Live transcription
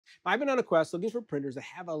I've been on a quest looking for printers that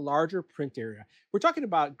have a larger print area. We're talking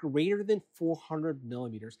about greater than 400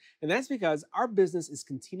 millimeters. And that's because our business is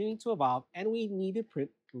continuing to evolve and we need to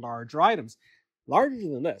print larger items, larger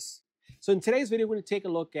than this. So in today's video, we're going to take a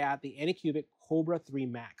look at the Anycubic Kobra 3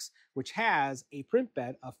 Max, which has a print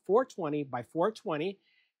bed of 420 by 420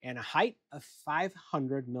 and a height of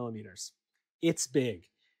 500 millimeters. It's big.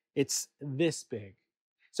 It's this big.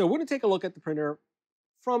 So we're going to take a look at the printer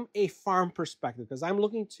from a farm perspective, because I'm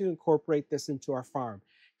looking to incorporate this into our farm.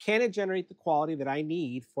 Can it generate the quality that I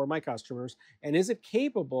need for my customers? And is it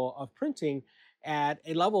capable of printing at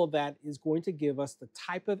a level that is going to give us the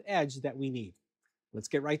type of edge that we need? Let's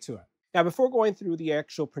get right to it. Now, before going through the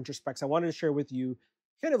actual printer specs, I wanted to share with you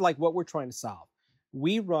kind of like what we're trying to solve.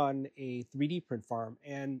 We run a 3D print farm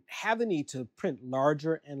and have the need to print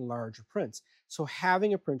larger and larger prints. So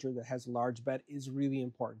having a printer that has a large bed is really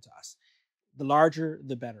important to us. The larger,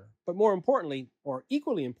 the better. But more importantly, or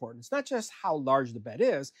equally important, it's not just how large the bed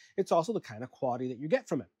is, it's also the kind of quality that you get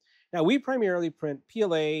from it. Now, we primarily print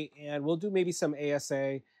PLA, and we'll do maybe some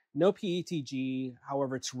ASA, no PETG,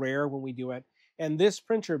 however, it's rare when we do it. And this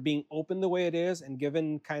printer being open the way it is, and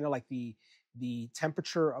given kind of like the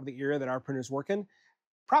temperature of the area that our printers work in,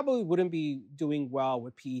 probably wouldn't be doing well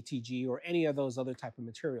with PETG or any of those other type of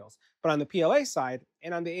materials. But on the PLA side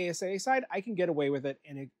and on the ASA side, I can get away with it,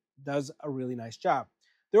 and it does a really nice job.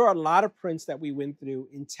 There are a lot of prints that we went through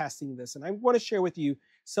in testing this, and I want to share with you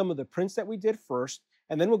some of the prints that we did first,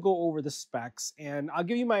 and then we'll go over the specs, and I'll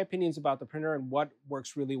give you my opinions about the printer and what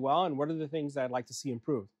works really well and what are the things that I'd like to see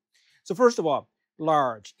improved. So first of all,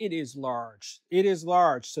 large. It is large. It is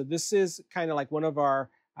large. So this is kind of like one of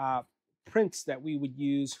our prints that we would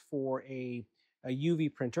use for a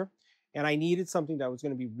UV printer. And I needed something that was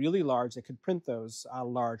going to be really large that could print those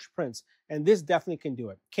large prints. And this definitely can do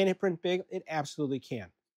it. Can it print big? It absolutely can.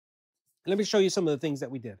 Let me show you some of the things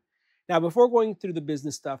that we did. Now, before going through the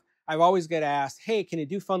business stuff, I've always get asked, hey, can it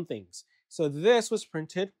do fun things? So this was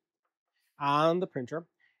printed on the printer.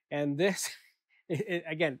 And this,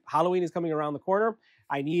 again, Halloween is coming around the corner.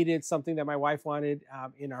 I needed something that my wife wanted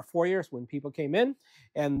in our foyer when people came in.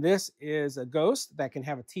 And this is a ghost that can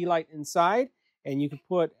have a tea light inside. And you can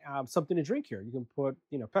put something to drink here. You can put,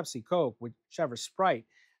 Pepsi, Coke, whichever, Sprite.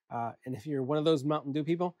 And if you're one of those Mountain Dew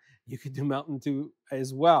people, you could do Mountain Dew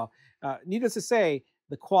as well. Needless to say,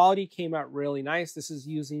 the quality came out really nice. This is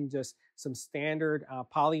using just some standard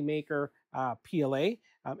Polymaker PLA.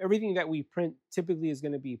 Everything that we print typically is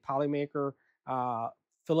going to be Polymaker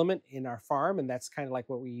filament in our farm, and that's kind of like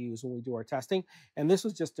what we use when we do our testing. And this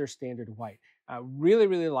was just their standard white. Really,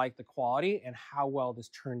 really like the quality and how well this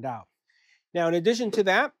turned out. Now, in addition to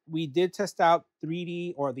that, we did test out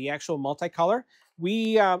 3D or the actual multicolor.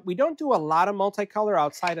 We don't do a lot of multicolor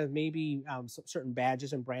outside of maybe certain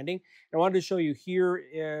badges and branding. And I wanted to show you, here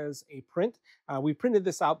is a print. We printed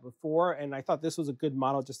this out before, and I thought this was a good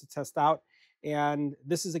model just to test out. And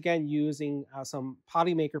this is, again, using some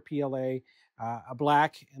Polymaker PLA, a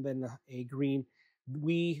black, and then a green.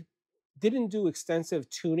 We didn't do extensive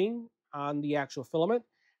tuning on the actual filament.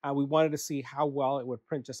 We wanted to see how well it would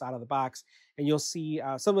print just out of the box. And you'll see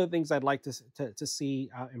some of the things I'd like to see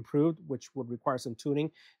improved, which would require some tuning.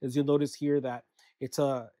 As you'll notice here that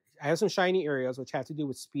I have some shiny areas, which have to do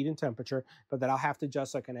with speed and temperature, but that I'll have to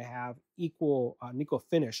adjust so I can have equal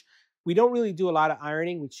finish. We don't really do a lot of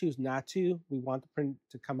ironing. We choose not to. We want the print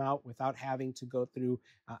to come out without having to go through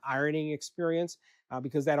ironing experience,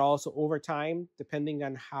 because that also, over time, depending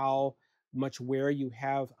on how much wear you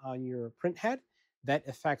have on your print head, that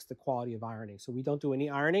affects the quality of ironing. So we don't do any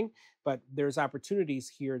ironing, but there's opportunities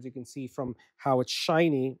here, as you can see from how it's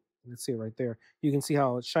shiny. Let's see right there. You can see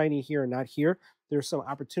how it's shiny here and not here. There's some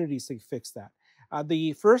opportunities to fix that.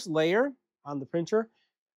 The first layer on the printer,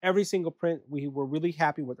 every single print, we were really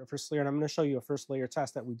happy with the first layer, and I'm going to show you a first layer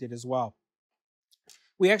test that we did as well.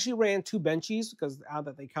 We actually ran two benchies because now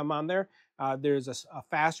that they come on there, there's a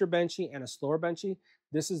faster benchy and a slower benchy.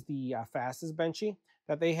 This is the fastest benchy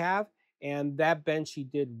that they have. And that benchy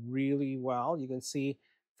did really well. You can see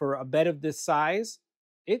for a bed of this size,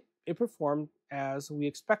 it performed as we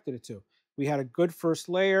expected it to. We had a good first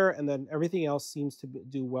layer, and then everything else seems to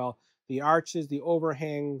do well. The arches, the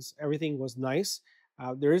overhangs, everything was nice.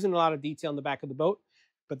 There isn't a lot of detail in the back of the boat,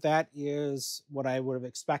 but that is what I would have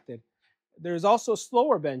expected. There's also a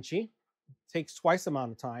slower benchy. It takes twice the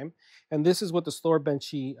amount of time. And this is what the slower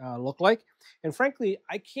benchy looked like. And frankly,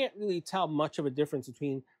 I can't really tell much of a difference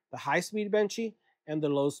between the high-speed benchy and the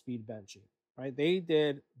low-speed benchy, right? They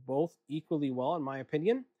did both equally well, in my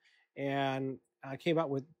opinion, and came out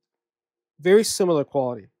with very similar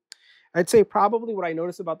quality. I'd say probably what I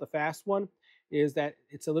noticed about the fast one is that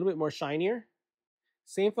it's a little bit more shinier.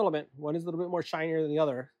 Same filament. One is a little bit more shinier than the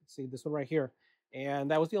other. See this one right here.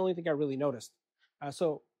 And that was the only thing I really noticed.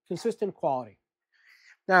 So consistent quality.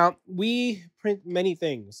 Now, we print many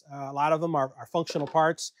things. A lot of them are functional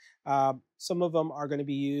parts. Some of them are going to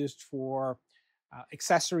be used for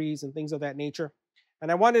accessories and things of that nature.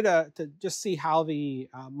 And I wanted to just see how the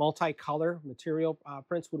multicolor material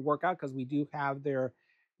prints would work out, because we do have their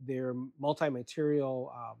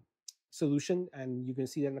multi-material solution, and you can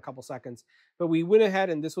see that in a couple seconds. But we went ahead,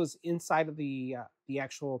 and this was inside of the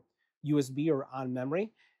actual USB or on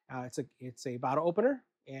memory. It's a bottle opener,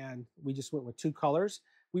 and we just went with two colors.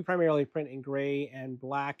 We primarily print in gray and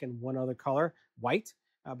black and one other color, white.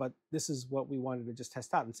 But this is what we wanted to just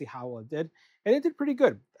test out and see how well it did. And it did pretty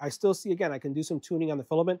good. I still see, again, I can do some tuning on the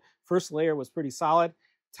filament. First layer was pretty solid.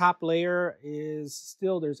 Top layer is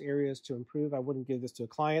still, there's areas to improve. I wouldn't give this to a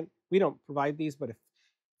client. We don't provide these, but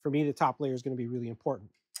for me, the top layer is going to be really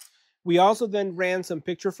important. We also then ran some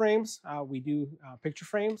picture frames. We do picture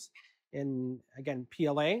frames in, again,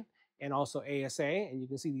 PLA and also ASA. And you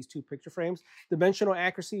can see these two picture frames. Dimensional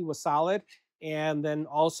accuracy was solid. And then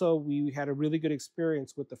also we had a really good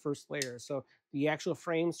experience with the first layer. So the actual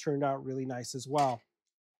frames turned out really nice as well.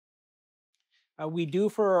 We do,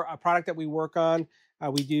 for a product that we work on,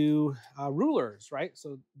 we do rulers, right?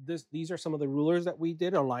 So these are some of the rulers that we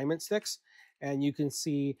did, alignment sticks. And you can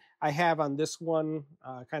see I have on this one,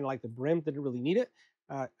 kind of like the brim, didn't really need it.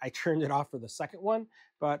 I turned it off for the second one.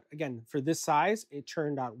 But again, for this size, it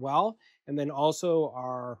turned out well. And then also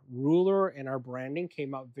our ruler and our branding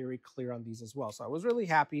came out very clear on these as well. So I was really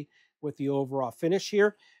happy with the overall finish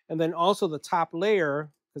here. And then also the top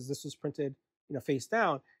layer, because this was printed, face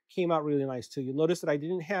down, came out really nice too. You'll notice that I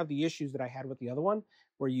didn't have the issues that I had with the other one,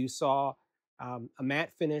 where you saw a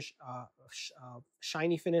matte finish,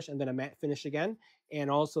 shiny finish, and then a matte finish again.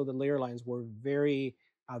 And also the layer lines were very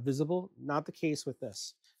visible. Not the case with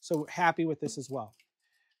this. So happy with this as well.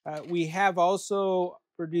 We have also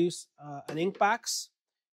produced an ink box,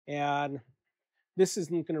 and this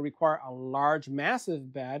isn't going to require a large,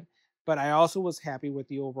 massive bed, but I also was happy with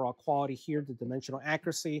the overall quality here, the dimensional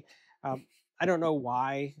accuracy. I don't know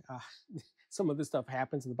why some of this stuff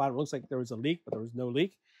happens in the bottom. It looks like there was a leak, but there was no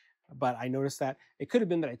leak. But I noticed that it could have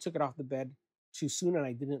been that I took it off the bed too soon and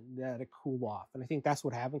I didn't let it cool off. And I think that's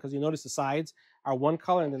what happened, because you notice the sides are one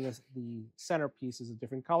color and then the center piece is a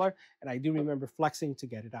different color. And I do remember flexing to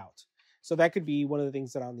get it out. So that could be one of the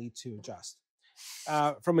things that I'll need to adjust.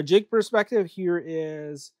 From a jig perspective, here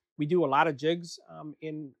is, we do a lot of jigs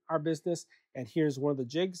in our business. And here's one of the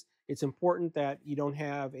jigs. It's important that you don't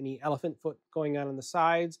have any elephant foot going on the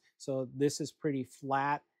sides. So this is pretty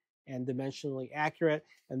flat and dimensionally accurate,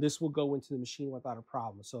 and this will go into the machine without a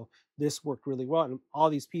problem. So this worked really well, and all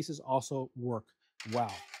these pieces also work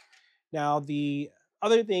well. Now, the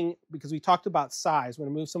other thing, because we talked about size, we're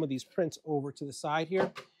going to move some of these prints over to the side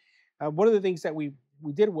here. One of the things that we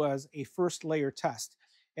did was a first layer test,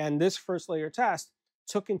 and this first layer test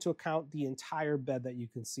took into account the entire bed that you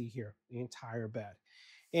can see here, the entire bed.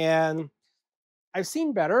 And I've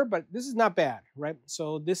seen better, but this is not bad, right?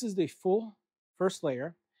 So this is the full first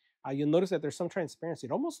layer. You'll notice that there's some transparency.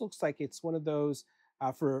 It almost looks like it's one of those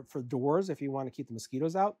for doors, if you want to keep the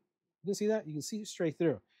mosquitoes out. You can see that? You can see it straight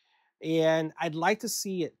through. And I'd like to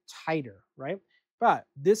see it tighter, right? But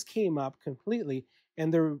this came up completely,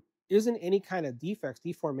 and there isn't any kind of defects,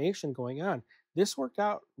 deformation going on. This worked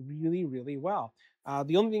out really, really well.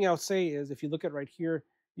 The only thing I would say is, if you look at right here,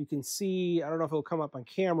 you can see, I don't know if it'll come up on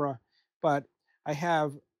camera, but I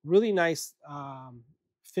have really nice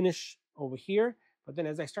finish over here. But then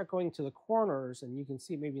as I start going to the corners, and you can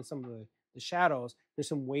see maybe in some of the shadows, there's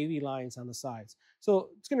some wavy lines on the sides. So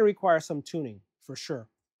it's going to require some tuning for sure.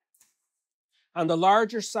 On the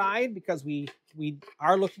larger side, because we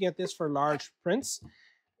are looking at this for large prints,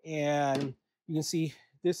 and you can see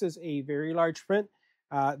this is a very large print.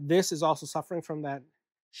 This is also suffering from that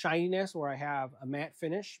shininess where I have a matte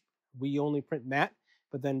finish. We only print matte,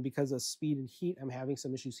 but then because of speed and heat, I'm having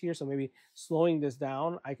some issues here. So maybe slowing this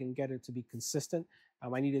down, I can get it to be consistent.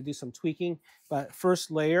 I need to do some tweaking, but first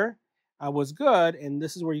layer was good. And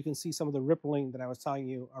this is where you can see some of the rippling that I was telling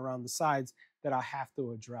you around the sides that I have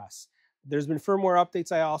to address. There's been firmware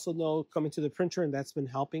updates, I also know, coming to the printer, and that's been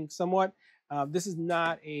helping somewhat. This is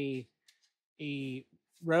not a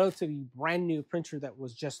relatively brand new printer that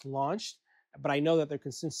was just launched, but I know that they're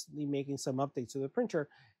consistently making some updates to the printer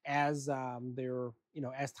as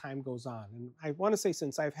as time goes on. And I want to say,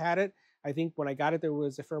 since I've had it, I think when I got it, there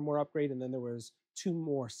was a firmware upgrade, and then there was 2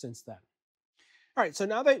 more since then. All right, so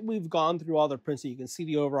now that we've gone through all the prints, so you can see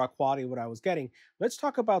the overall quality of what I was getting, let's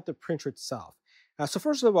talk about the printer itself. So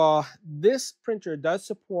first of all, this printer does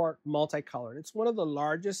support multicolor. It's one of the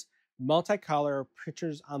largest multicolor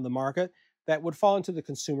printers on the market that would fall into the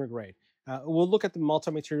consumer grade. We'll look at the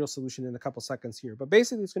multi-material solution in a couple seconds here, but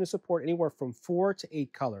basically it's going to support anywhere from 4 to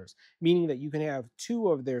 8 colors, meaning that you can have 2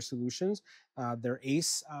 of their solutions, their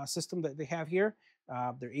ACE system that they have here,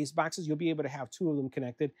 their ACE boxes. You'll be able to have 2 of them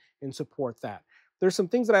connected and support that. There's some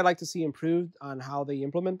things that I'd like to see improved on how they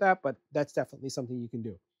implement that, but that's definitely something you can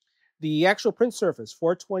do. The actual print surface,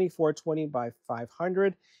 420 by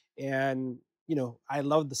 500. And, I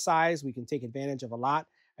love the size. We can take advantage of a lot.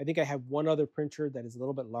 I think I have one other printer that is a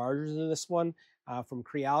little bit larger than this one from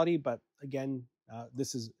Creality, but again,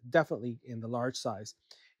 this is definitely in the large size.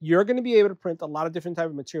 You're going to be able to print a lot of different type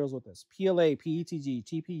of materials with this: PLA, PETG,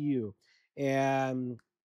 TPU, and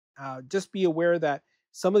just be aware that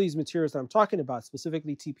some of these materials that I'm talking about,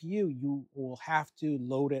 specifically TPU, you will have to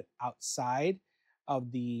load it outside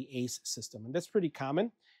of the ACE system. And that's pretty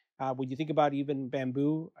common. When you think about even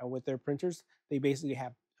Bamboo with their printers, they basically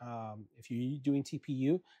have, if you're doing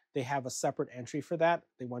TPU, they have a separate entry for that.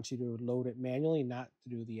 They want you to load it manually, not to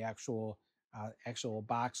do the actual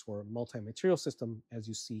box or multi-material system as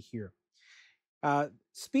you see here.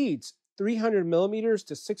 Speeds, 300 millimeters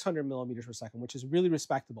to 600 millimeters per second, which is really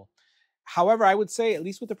respectable. However, I would say, at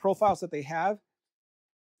least with the profiles that they have,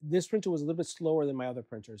 this printer was a little bit slower than my other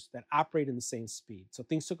printers that operate in the same speed. So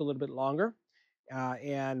things took a little bit longer.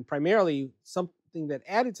 And primarily, something that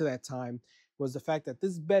added to that time was the fact that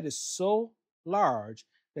this bed is so large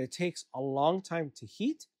that it takes a long time to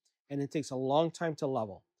heat and it takes a long time to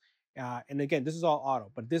level. And again, this is all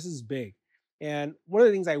auto, but this is big. And one of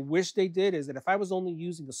the things I wish they did is that if I was only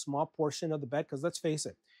using a small portion of the bed, because let's face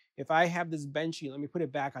it, if I have this benchy, let me put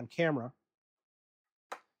it back on camera,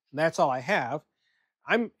 and that's all I have,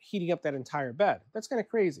 I'm heating up that entire bed. That's kind of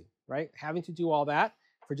crazy, right? Having to do all that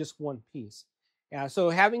for just one piece. So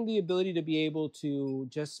having the ability to be able to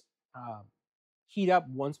just heat up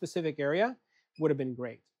one specific area would have been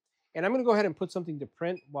great. And I'm going to go ahead and put something to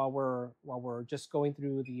print while we're just going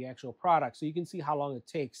through the actual product, so you can see how long it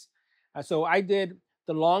takes. So I did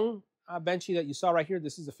the long benchy that you saw right here.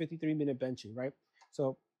 This is a 53-minute benchy, right?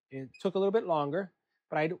 So it took a little bit longer,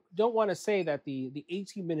 but I don't want to say that the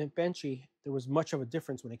 18-minute benchy, there was much of a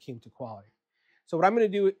difference when it came to quality. So what I'm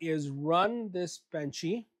going to do is run this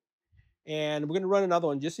benchy, and we're going to run another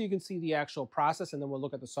one just so you can see the actual process, and then we'll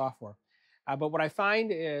look at the software. But what I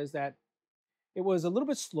find is that it was a little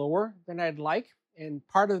bit slower than I'd like, and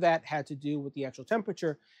part of that had to do with the actual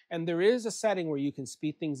temperature. And there is a setting where you can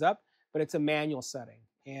speed things up, but it's a manual setting,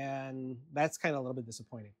 and that's kind of a little bit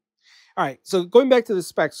disappointing. All right, so going back to the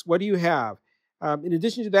specs, what do you have? In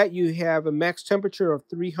addition to that, you have a max temperature of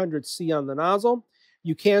 300 C on the nozzle.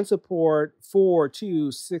 You can support 4,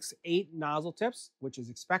 2, 6, 8 nozzle tips, which is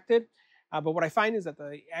expected. But what I find is that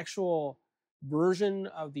the actual version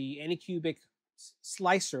of the Anycubic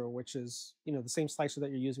Slicer, which is the same slicer that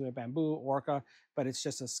you're using with Bamboo, Orca, but it's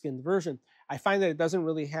just a skinned version, I find that it doesn't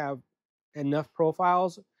really have enough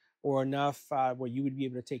profiles or enough where you would be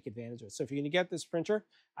able to take advantage of it. So if you're going to get this printer,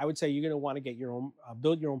 I would say you're going to want to get your own,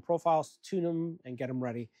 build your own profiles, tune them, and get them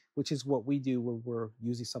ready, which is what we do when we're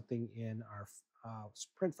using something in our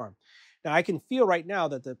print farm. Now I can feel right now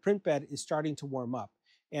that the print bed is starting to warm up.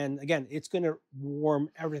 And again, it's going to warm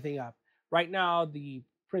everything up. Right now, the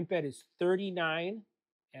print bed is 39,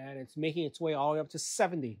 and it's making its way all the way up to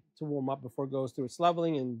 70 to warm up before it goes through its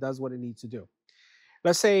leveling and does what it needs to do.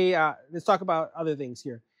 Let's talk about other things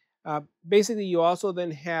here. Basically, you also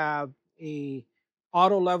then have a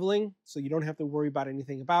auto leveling, so you don't have to worry about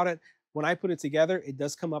anything about it. When I put it together, it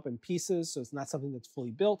does come up in pieces, so it's not something that's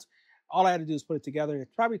fully built. All I had to do is put it together. It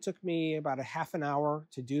probably took me about a half an hour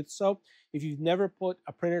to do so. If you've never put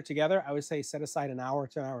a printer together, I would say set aside an hour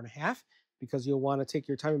to an hour and a half, because you'll want to take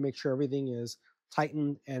your time and make sure everything is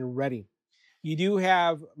tightened and ready. You do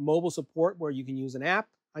have mobile support where you can use an app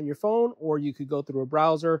on your phone, or you could go through a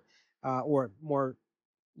browser, or more,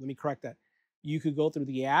 let me correct that. You could go through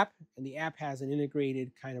the app, and the app has an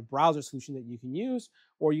integrated kind of browser solution that you can use,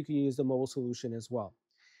 or you can use the mobile solution as well.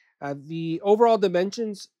 The overall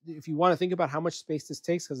dimensions, if you want to think about how much space this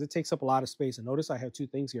takes, because it takes up a lot of space, and notice I have 2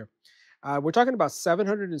 things here. We're talking about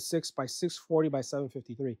 706 by 640 by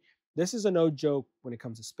 753. This is a no joke when it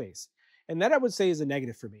comes to space. And that I would say is a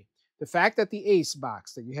negative for me. The fact that the ACE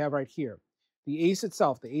box that you have right here, the ACE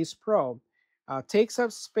itself, the ACE Pro, takes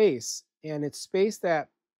up space, and it's space that,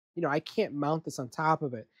 I can't mount this on top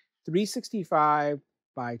of it. 365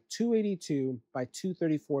 by 282 by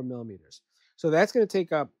 234 millimeters. So that's going to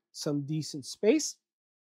take up some decent space,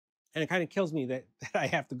 and it kind of kills me that I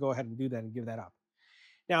have to go ahead and do that and give that up.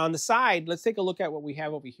 Now on the side, let's take a look at what we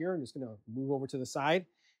have over here. I'm just going to move over to the side.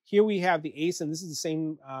 Here we have the ACE, and this is the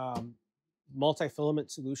same multi-filament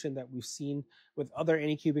solution that we've seen with other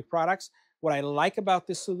Anycubic products. What I like about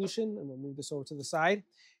this solution, and we'll move this over to the side,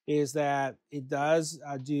 is that it does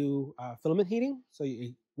do filament heating, so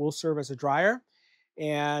it will serve as a dryer.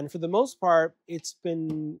 And for the most part, it's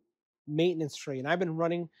been maintenance free. And I've been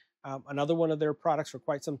running another one of their products for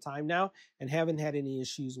quite some time now and haven't had any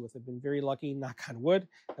issues with it. Been very lucky, knock on wood,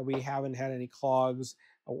 that we haven't had any clogs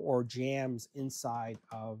or jams inside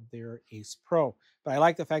of their Ace Pro. But I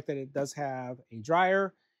like the fact that it does have a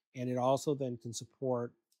dryer, and it also then can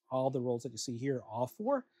support all the rolls that you see here, all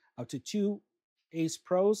four, up to 2 Ace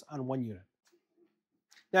Pros on 1 unit.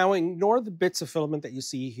 Now ignore the bits of filament that you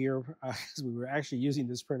see here, because we were actually using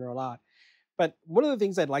this printer a lot. But one of the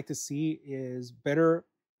things I'd like to see is better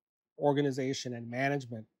organization and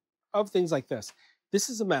management of things like this. This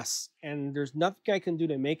is a mess, and there's nothing I can do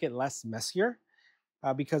to make it less messier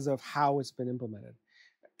because of how it's been implemented.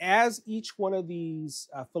 As each one of these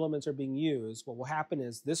filaments are being used, what will happen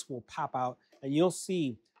is this will pop out, and you'll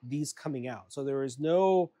see these coming out. So there's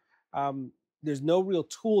no real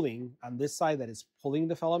tooling on this side that is pulling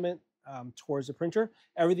the filament towards the printer.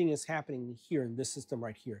 Everything is happening here in this system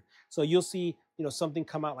right here. So you'll see, something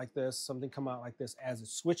come out like this, something come out like this as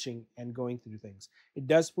it's switching and going through things. It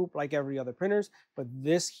does poop like every other printers, but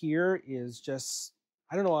this here is just,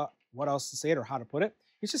 I don't know what else to say it or how to put it.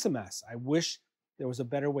 It's just a mess. I wish there was a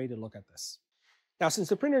better way to look at this. Now, since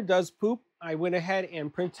the printer does poop, I went ahead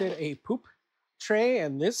and printed a poop tray,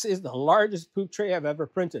 and this is the largest poop tray I've ever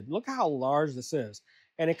printed. Look how large this is.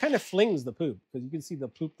 And it kind of flings the poop, because you can see the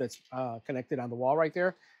poop that's connected on the wall right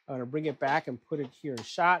there. I'm gonna bring it back and put it here in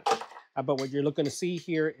shot. But what you're looking to see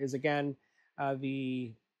here is, again,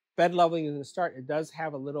 the bed leveling is gonna start. It does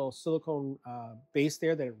have a little silicone base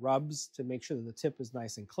there that it rubs to make sure that the tip is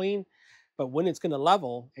nice and clean. But when it's gonna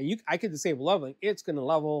level, and I could disable leveling, it's gonna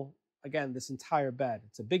level, again, this entire bed.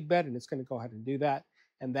 It's a big bed, and it's gonna go ahead and do that.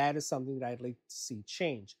 And that is something that I'd like to see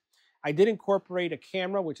change. I did incorporate a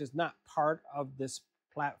camera, which is not part of this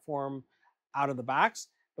platform out of the box,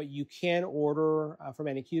 but you can order from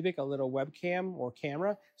Anycubic a little webcam or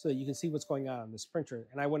camera so that you can see what's going on this printer.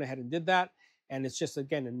 And I went ahead and did that. And it's just,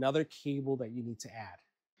 again, another cable that you need to add.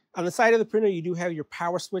 On the side of the printer, you do have your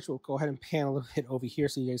power switch. We'll go ahead and pan a little bit over here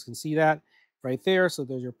so you guys can see that right there. So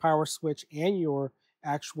there's your power switch and your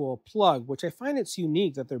actual plug, which I find it's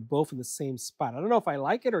unique that they're both in the same spot. I don't know if I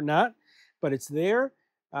like it or not, but it's there.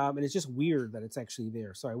 And it's just weird that it's actually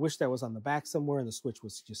there. So I wish that was on the back somewhere and the switch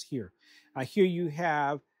was just here. Here you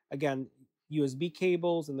have, again, USB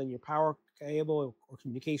cables, and then your power cable or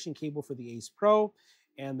communication cable for the Ace Pro.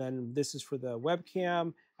 And then this is for the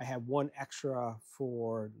webcam. I have one extra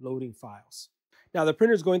for loading files. Now the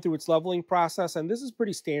printer is going through its leveling process, and this is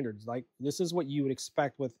pretty standard. Like, this is what you would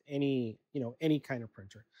expect with any kind of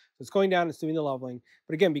printer. So it's going down, it's doing the leveling.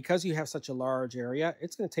 But again, because you have such a large area,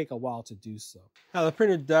 it's going to take a while to do so. Now the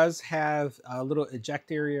printer does have a little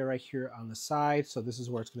eject area right here on the side. So this is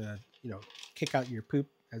where it's going to, kick out your poop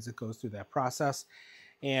as it goes through that process.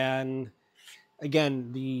 And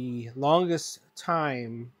again, the longest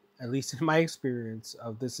time, at least in my experience,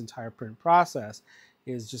 of this entire print process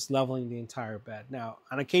is just leveling the entire bed. Now,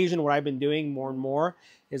 on occasion, what I've been doing more and more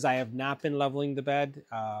is I have not been leveling the bed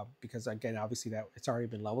because, again, obviously that it's already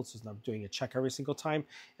been leveled, so I'm doing a check every single time,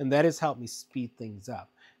 and that has helped me speed things up.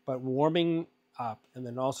 But warming up and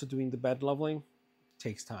then also doing the bed leveling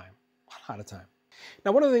takes time, a lot of time.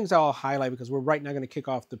 Now, one of the things I'll highlight, because we're right now going to kick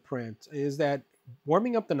off the print, is that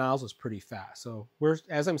warming up the nozzle is pretty fast. So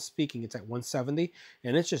as I'm speaking, it's at 170,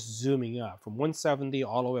 and it's just zooming up from 170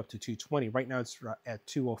 all the way up to 220. Right now it's at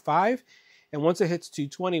 205. And once it hits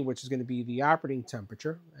 220, which is going to be the operating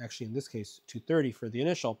temperature, actually in this case 230 for the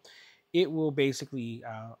initial, it will basically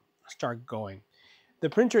start going. The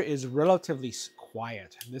printer is relatively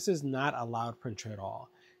quiet. This is not a loud printer at all.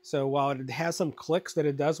 So while it has some clicks that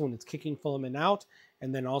it does when it's kicking filament out,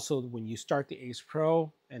 and then also when you start the Ace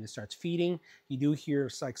Pro and it starts feeding, you do hear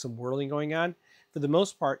like some whirling going on. For the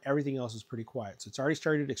most part, everything else is pretty quiet. So it's already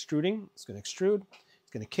started extruding. It's going to extrude. It's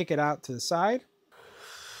going to kick it out to the side.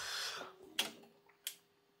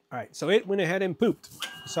 All right, so it went ahead and pooped.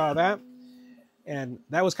 You saw that? And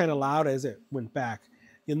that was kind of loud as it went back.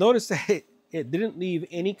 You'll notice that it didn't leave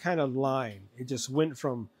any kind of line. It just went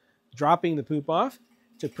from dropping the poop off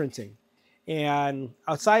to printing. And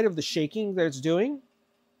outside of the shaking that it's doing,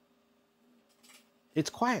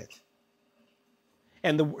 it's quiet.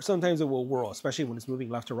 And sometimes it will whirl, especially when it's moving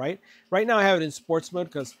left to right. Right now I have it in sports mode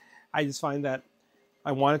because I just find that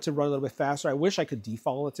I want it to run a little bit faster. I wish I could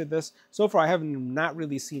default it to this. So far I have not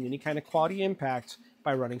really seen any kind of quality impact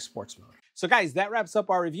by running sports mode. So guys, that wraps up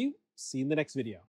our review. See you in the next video.